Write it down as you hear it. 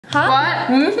Huh?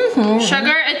 What?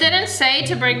 Sugar? It didn't say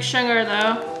to bring sugar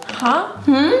though. Huh?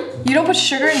 You don't put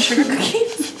sugar in sugar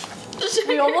cookies?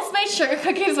 We almost made sugar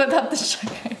cookies without the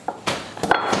sugar.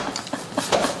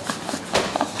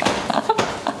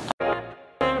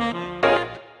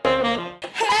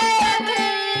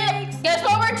 Hey! Guess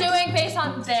what we're doing based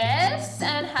on this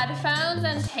and headphones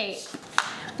and tape?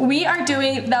 We are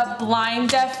doing the blind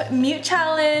deaf mute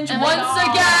challenge once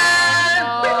again.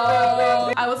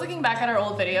 I was looking back at our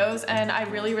old videos and I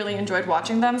really enjoyed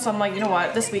watching them, so I'm like, you know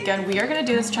what, this weekend we are gonna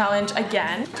do this challenge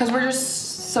again because we're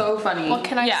just so funny. What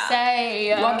can I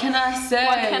say? What can I say?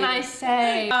 What can I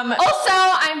say? Also,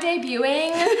 I'm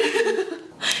debuting.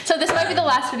 So this might be the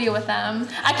last video with them.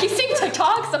 I keep seeing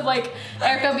TikToks of like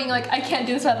Erica being like, I can't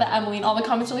do this without Emily, and all the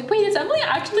comments are like, wait, is Emily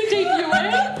actually debuting?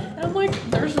 And I'm like,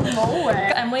 there's no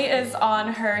way. Emily is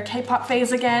on her K-pop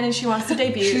phase again and she wants to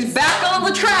debut. She's back on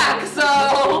the track,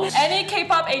 so. Any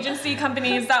K-pop agency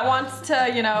companies that wants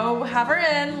to, you know, have her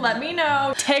in, let me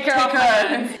know. Take her.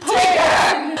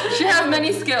 She has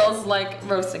many skills like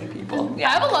roasting people. Yeah,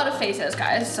 I have a lot of phases,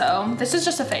 guys, so this is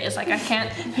just a phase. Like I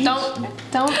can't,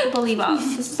 don't believe us.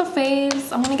 This is a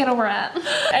phase. I'm gonna get over it.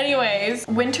 Anyways,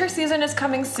 winter season is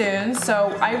coming soon,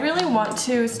 so I really want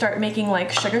to start making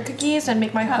like sugar cookies and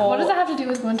make my whole... What does that have to do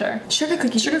with winter? Sugar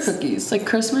cookies. Sugar cookies, like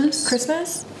Christmas?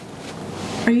 Christmas?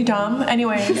 Are you dumb?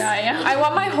 Anyways, yeah. I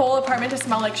want my whole apartment to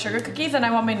smell like sugar cookies and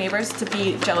I want my neighbors to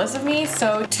be jealous of me.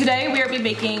 So today we are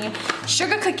making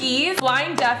sugar cookies,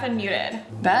 blind, deaf, and muted.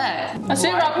 Bet. Let's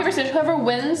do rock, paper, scissors. Whoever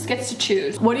wins gets to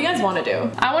choose. What do you guys want to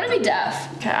do? I want to be deaf.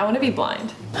 Okay, I want to be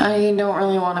blind. I don't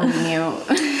really want to be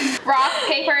mute. Rock,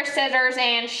 paper, scissors,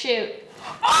 and shoot.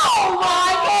 Oh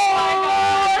my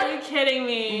god! Are you kidding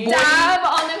me? Dab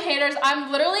on them haters.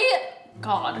 I'm literally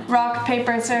God. Rock,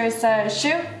 paper, scissors,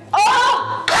 shoot.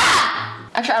 Oh!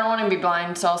 Actually, I don't want to be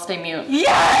blind, so I'll stay mute.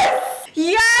 Yes!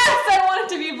 Yes! I wanted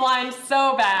to be blind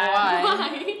so bad.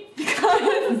 Why? Because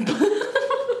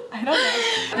I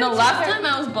don't know. No, last time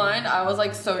I was blind, I was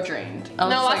like so drained.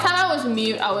 Last time I was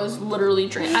mute, I was literally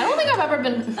drained. I don't think I've ever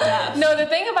been deaf. No, the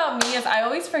thing about me is I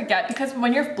always forget, because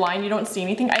when you're blind, you don't see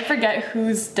anything. I forget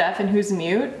who's deaf and who's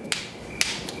mute.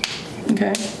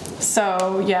 Okay.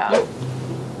 So, yeah.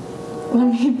 Let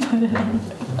me put it on.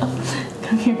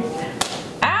 Come here.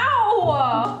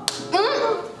 Ow!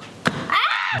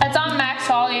 It's on max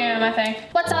volume, I think.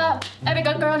 What's up? Every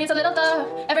good girl needs a little duh.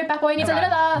 Every bad boy needs a little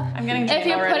duh. I'm getting If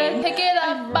you already. put it, pick it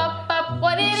up,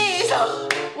 what it is.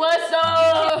 What's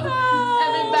up?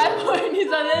 Every bad boy needs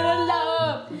a little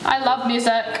love. I love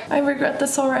music. I regret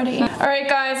this already. All right,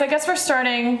 guys, I guess we're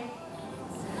starting.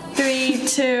 3,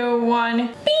 2, 1,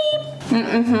 beep.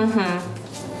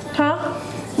 Huh?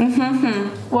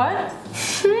 What?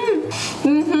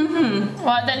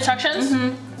 What, the instructions?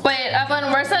 Wait,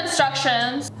 Evelyn, where's the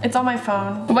instructions? It's on my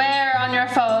phone. Where on your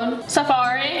phone?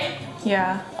 Safari?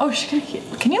 Yeah. Oh,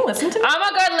 can you listen to me? I'm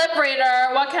a good lip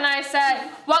reader. What can I say?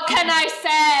 What can I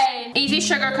say? Easy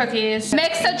sugar cookies.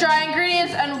 Mix the dry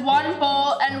ingredients in one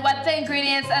bowl and wet the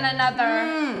ingredients in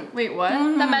another. Wait, what?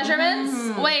 The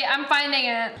measurements? Wait, I'm finding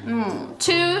it.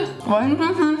 2. What?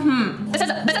 This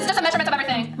is just a measurement of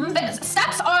everything. The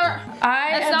steps are.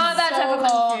 It's not that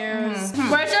difficult.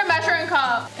 Confused. Where's your measuring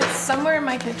cup? It's somewhere in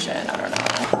my kitchen. I don't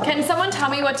know. Can someone tell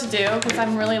me what to do? Because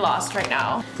I'm really lost right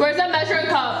now. Where's the measuring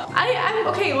cup? I'm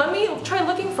okay. Let me try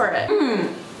looking for it.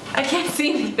 I can't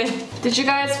see anything. Did you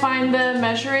guys find the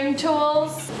measuring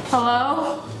tools?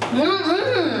 Hello?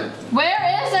 Where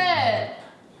is it?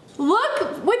 Look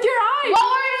with your eyes. Well,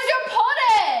 where did you put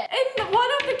it? In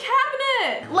one of the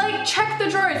cabinet. Like, check the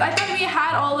drawers. I thought we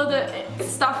had all of the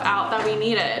stuff out that we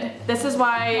needed. This is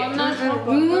why.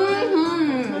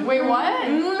 Wait, what?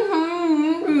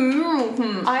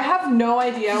 I have no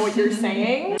idea what you're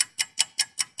saying.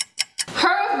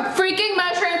 Her freaking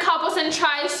measuring cup was in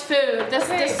Chai's food. This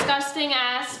disgusting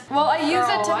ass. Well, I use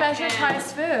it to measure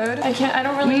Chai's food. I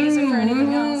don't really use it for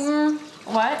anything else.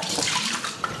 What?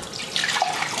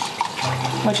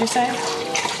 What'd you say?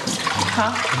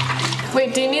 Huh?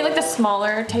 Wait, do you need like the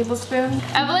smaller tablespoon?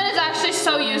 Evelyn is actually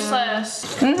so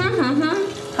useless.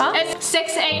 Huh? It's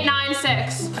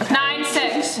 6896. Okay.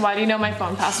 96. Why do you know my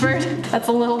phone password? That's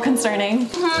a little concerning.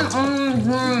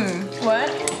 What?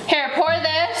 Here, pour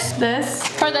this.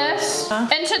 Pour this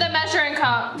into the measuring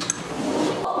cup.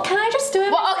 Can I just do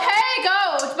it? Well, okay,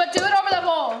 go, but do it over the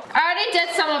bowl. I already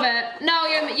did some of it. No,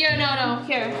 no,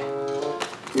 here.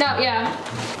 No, yeah.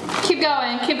 Keep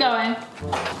going, keep going.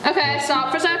 Okay, stop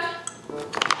for a sec.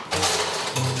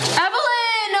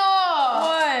 Evelyn, no!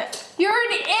 What? You're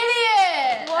an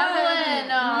idiot! What? Evelyn,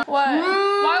 no. What?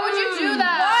 Why would you do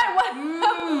that? What?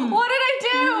 What did I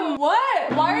do?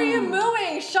 What? Why are you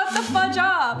mooing? Shut the fudge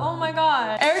up. Oh my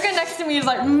god. Erica next to me is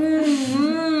like,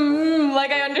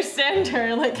 like I understand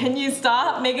her. Like, can you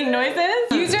stop making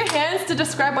noises? Use your hands to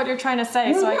describe what you're trying to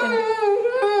say so I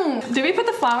can. Did we put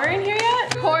the flour in here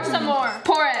yet? Pour some more.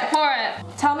 Pour it, pour it.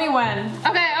 Tell me when.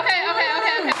 Okay.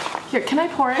 Here, can I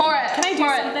pour it? Pour it. Can I do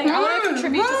something? I want to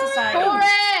contribute to society. Pour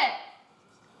it.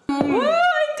 Woo,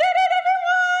 I did it,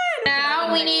 everyone!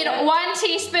 Now we need 1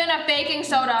 teaspoon of baking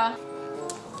soda.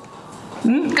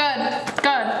 Good.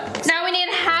 Now we need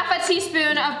half a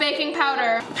teaspoon of baking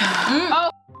powder.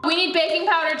 Oh, we need baking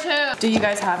powder too. Do you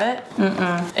guys have it?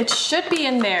 It should be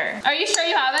in there. Are you sure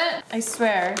you have it? I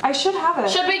swear. I should have it.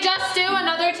 Should we just do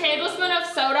another tablespoon of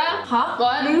soda? Huh?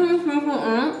 What?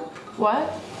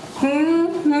 What?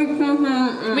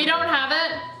 We don't have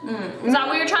it? Is that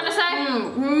what you're trying to say?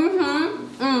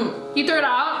 You threw it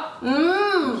out?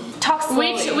 Talk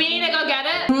slowly. We need to go get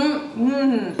it?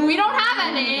 We don't have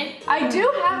any. I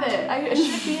do have it. It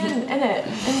should be in it.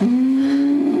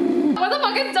 What the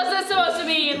fuck is this supposed to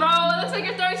mean, bro? It looks like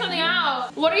you're throwing something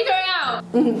out. What are you throwing out?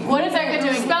 What is Erica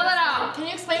doing? Spell it out. Can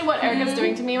you explain what Erica's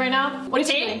doing to me right now? What is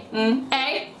she doing?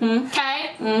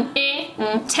 T-A-K-E.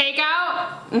 Take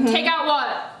out? Take out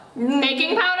what?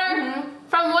 Baking powder?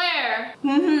 From where?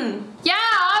 Yeah,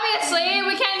 obviously,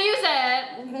 we can't use it.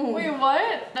 Wait,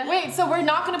 what? Wait, so we're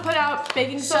not gonna put out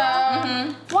baking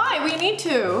soda? Why? We need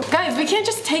to. Guys, we can't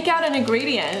just take out an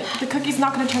ingredient. The cookie's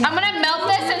not gonna turn. I'm gonna melt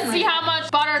this and see how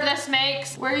much butter this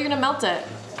makes. Where are you gonna melt it?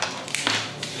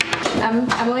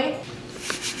 Emily?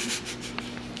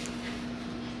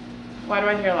 Why do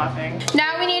I hear laughing?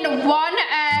 Now we need 1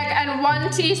 egg and 1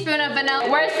 teaspoon of vanilla.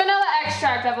 Where's vanilla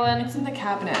extract, Evelyn? It's in the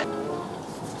cabinet.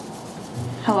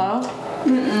 Hello?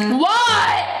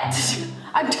 What?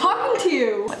 I'm talking to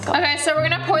you. Okay, so we're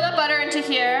gonna pour the butter into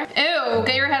here. Ew,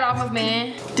 get your head off of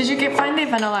me. Did you find the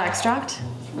vanilla extract?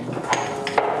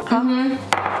 Huh?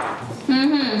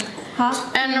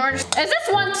 And is this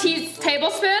 1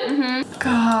 tablespoon?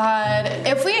 God,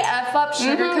 if we F up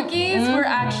sugar cookies, we're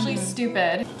actually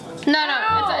stupid. No. Ew,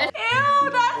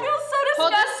 that feels so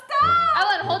disgusting.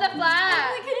 Ellen, hold it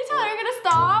flat. Can you tell her to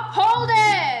stop? Hold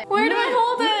it. Where do I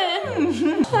hold it?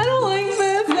 I don't like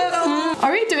this at all.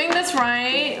 Are we doing this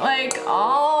right? Like,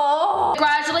 oh.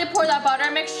 Gradually pour that butter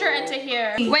mixture into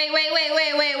here. Wait.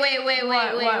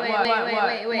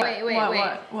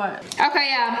 What? Okay,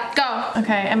 yeah, go.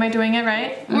 Okay, am I doing it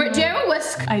right? Do you have a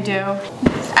whisk? I do.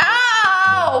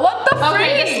 Ow! What the freak?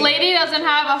 Okay, this lady doesn't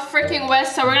have a freaking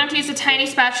whisk, so we're gonna have to use a tiny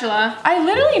spatula. I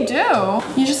literally do.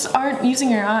 You just aren't using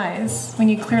your eyes when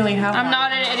you clearly have one. I'm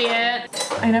not an idiot.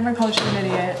 I never called you an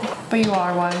idiot, but you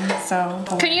are one, so.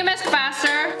 Can you whisk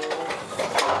faster?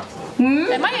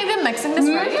 Am I even mixing this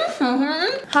right?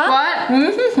 Huh? What?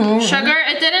 Sugar?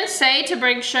 It didn't say to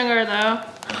bring sugar though.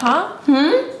 Huh?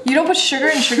 You don't put sugar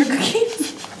in sugar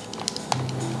cookies?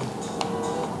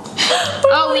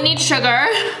 Oh, we need sugar.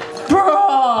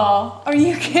 Bro, are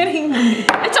you kidding me?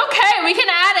 It's okay, we can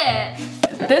add it.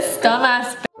 This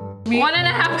dumbass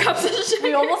 1.5 cups of sugar.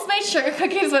 We almost made sugar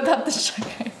cookies without the sugar.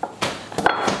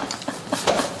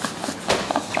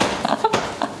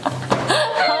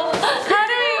 How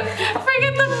do we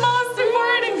forget the most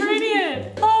important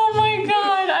ingredient? Oh my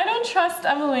god, I don't trust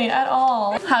Emily at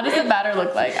all. How does the batter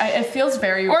look like? It feels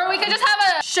very. Or we could just have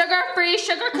a sugar-free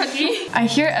sugar cookie. I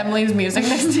hear Emily's music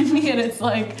next to me and it's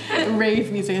like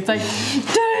rave music. It's like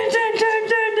dun dun dun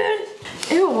dun dun.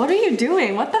 Ew, what are you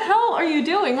doing? What the hell are you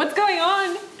doing? What's going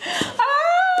on?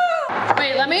 Ah!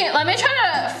 Wait, let me try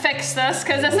to fix this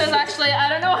because this is actually, I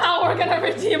don't know how we're gonna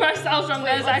redeem ourselves from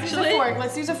this actually.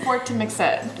 Let's use a fork to mix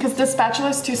it because the spatula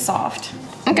is too soft.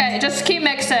 Okay, just keep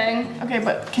mixing. Okay,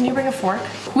 but can you bring a fork?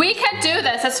 We can do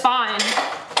this, it's fine.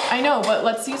 I know, but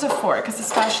let's use a fork because the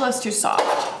spatula is too soft.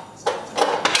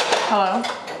 Hello?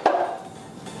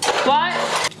 What?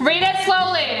 Read it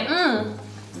slowly.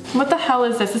 What the hell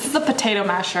is this? This is a potato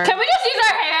masher. Can we just use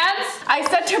our hands? I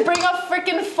said to bring a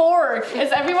freaking fork.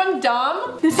 Is everyone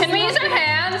dumb? Can we use our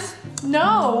hands?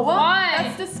 No. Why?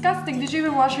 That's disgusting. Did you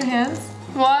even wash your hands?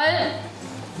 What?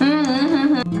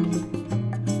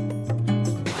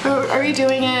 Are we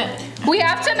doing it? We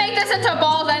have to make this into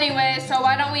balls anyway, so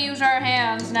why don't we use our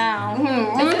hands now?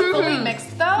 Is it fully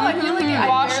mixed though? I feel like I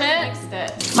Wash barely it. mixed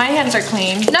it. My hands are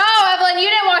clean. No, Evelyn, you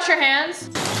didn't wash your hands.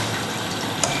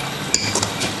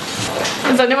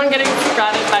 Is anyone getting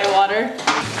scalded by water?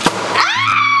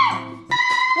 Ah!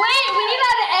 Wait, we need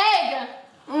an egg.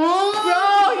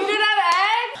 Bro, you did add an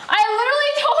egg? I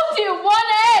literally told you 1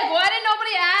 egg. Why did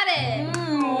nobody add it?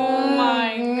 Oh my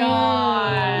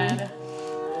god.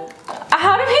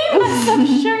 How do we mess up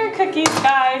sugar cookies,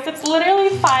 guys? It's literally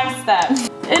 5 steps.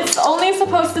 It's only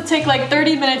supposed to take like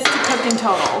 30 minutes to cook in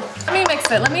total. Let me mix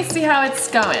it. Let me see how it's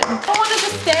going. I don't want to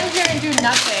just stand here and do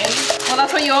nothing. Well,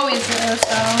 that's what you always do,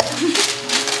 so.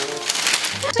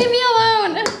 Leave me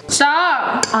alone.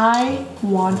 Stop. I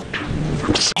want.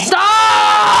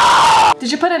 Stop!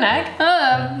 Did you put an egg?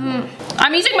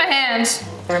 I'm using my hands.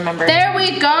 Remember. There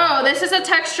we go. This is the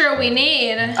texture we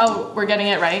need. Oh, we're getting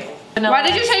it right. Vanilla Why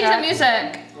did you change the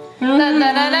music?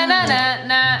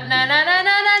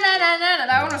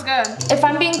 That one was good. If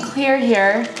I'm being clear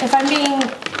here,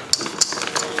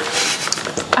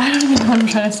 I don't even know what I'm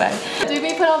trying to say. Did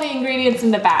we put all the ingredients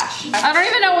in the bash? I don't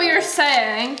even know what you're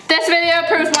saying. This video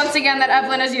proves once again that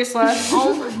Evelyn is useless.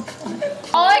 Oh my god.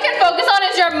 All I can focus on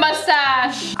is your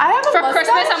mustache. I have a For mustache?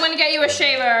 Christmas, I'm gonna get you a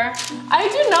shaver. I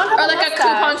do not have or a like mustache. a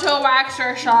coupon to a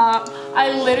waxer shop.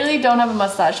 I literally don't have a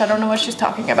mustache. I don't know what she's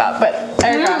talking about, but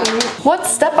Erica, what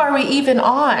step are we even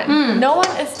on? No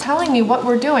one is telling me what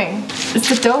we're doing. Is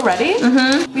the dough ready?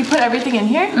 We put everything in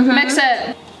here? Mix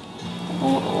it.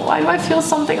 Why do I feel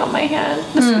something on my hand?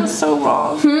 This feels so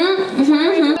wrong.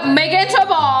 Make it into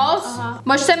balls.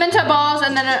 Mush them into balls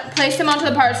and then place them onto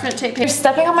the parchment tape. You're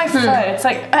stepping on my foot. It's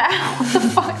like, what the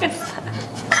fuck is that?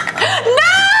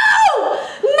 No!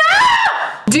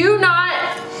 No! Do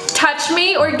not touch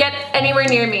me or get anywhere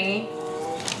near me.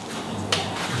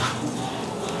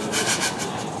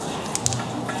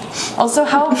 Also,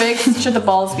 how big should the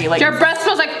balls be? Like Your breath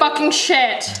smells like fucking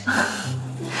shit.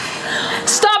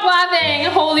 Stop laughing,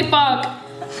 holy fuck.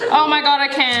 Oh my god, I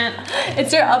can't.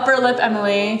 It's your upper lip,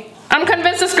 Emily. I'm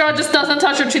convinced this girl just doesn't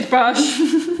touch her toothbrush.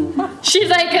 She's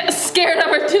like scared of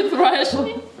her toothbrush.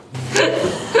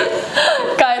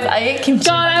 Guys, I ate kimchi.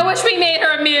 God, I wish we made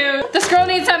her mute. This girl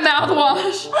needs some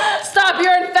mouthwash. Stop,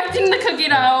 you're infecting the cookie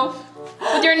dough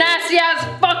with your nasty ass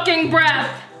fucking breath.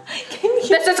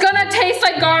 This is gonna taste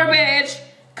like garbage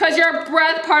because your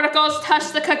breath particles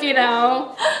touch the cookie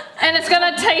dough. And it's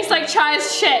gonna taste like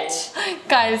Chai's shit.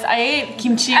 Guys, I ate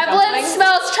kimchi. Evelyn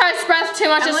smells Chai's breath too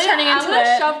much. It's turning into I'm gonna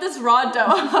it. shove this raw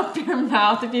dough up your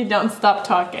mouth if you don't stop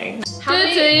talking. How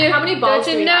many balls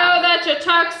Did do you we know have? that you're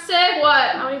toxic?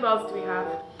 What? How many balls do we have?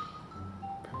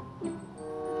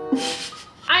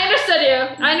 I understood you.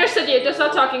 I understood you. Just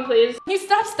stop talking, please. Can you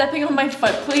stop stepping on my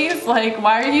foot, please? Like,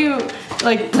 why are you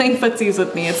like playing footsies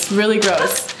with me? It's really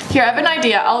gross. Here, I have an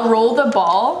idea. I'll roll the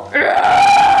ball.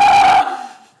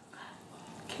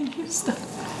 Can you stop?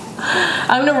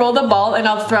 I'm gonna roll the ball and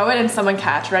I'll throw it and someone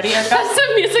catch. Ready, Erica? That's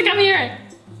the music I'm hearing.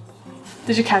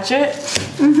 Did you catch it?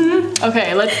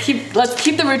 Okay, let's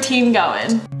keep the routine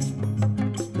going.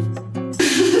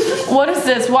 What is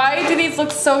this? Why do these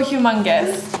look so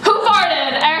humongous? Who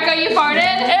farted? Erica, you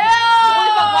farted? Ew!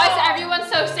 Holy fuck, why is everyone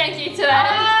so stanky today?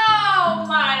 Oh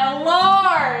my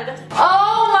lord!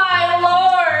 Oh my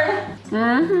lord!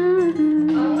 I'm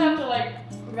gonna have to like.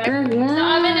 The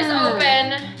oven is open.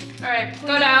 Alright,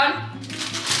 go down.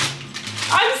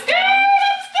 I'm scared!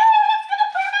 I'm scared! I'm gonna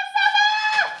burn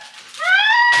myself!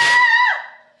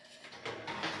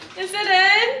 Ah! Is it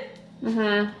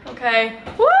in? Okay.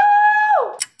 Woo!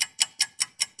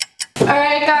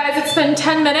 Alright guys, it's been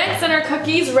 10 minutes and our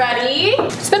cookie's ready.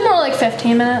 It's been more like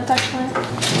 15 minutes actually.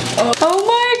 Oh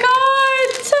my god!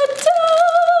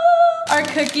 Ta-da! Our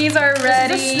cookies are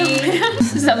ready.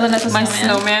 This is Evelyn as My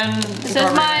snowman. This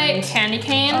is my candy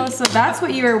cane. Oh, so that's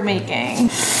what you were making.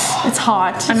 It's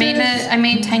hot. I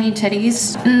made tiny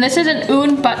titties. And this is an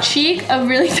oon butt cheek of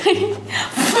really tiny.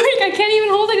 Freak, I can't even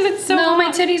hold it because it's so hot.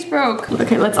 My titties broke.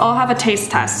 Okay, let's all have a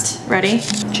taste test. Ready?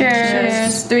 Cheers.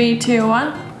 Cheers. 3, 2,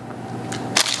 1.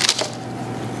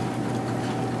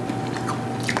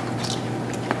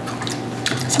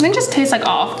 Something just tastes like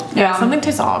off. Yeah, something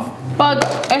tastes off. But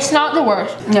it's not the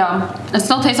worst. Yeah. It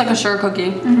still tastes like a sugar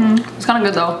cookie. It's kind of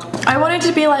good though. I want it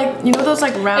to be like, you know those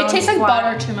like round. It tastes like flat-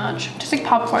 butter too much. It tastes like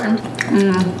popcorn.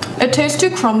 It tastes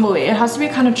too crumbly. It has to be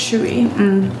kind of chewy.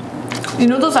 You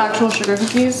know those actual sugar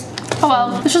cookies? Oh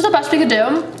well, this was the best we could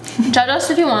do. Judge us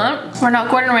if you want. We're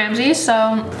not Gordon Ramsay,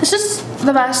 so this is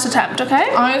the best attempt, okay?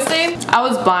 Honestly, I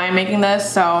was blind making this,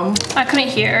 so I couldn't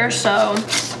hear, so.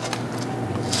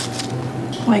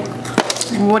 like,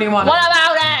 what do you want? What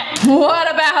about it? What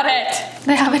about it?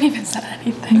 They haven't even said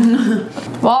anything.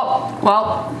 Well,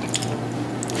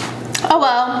 Oh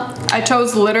well. I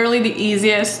chose literally the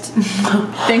easiest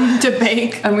thing to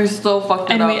bake. And we still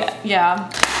fucked it up. Yeah.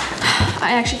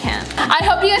 I actually can't. I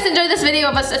hope you guys enjoyed this video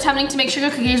of us attempting to make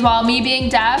sugar cookies while me being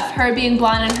deaf, her being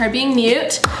blind, and her being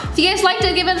mute. If you guys liked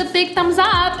it, give it a big thumbs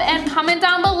up and comment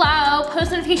down below, post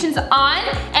notifications on,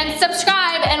 and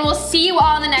subscribe, and we'll see you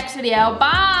all in the next video.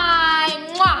 Bye!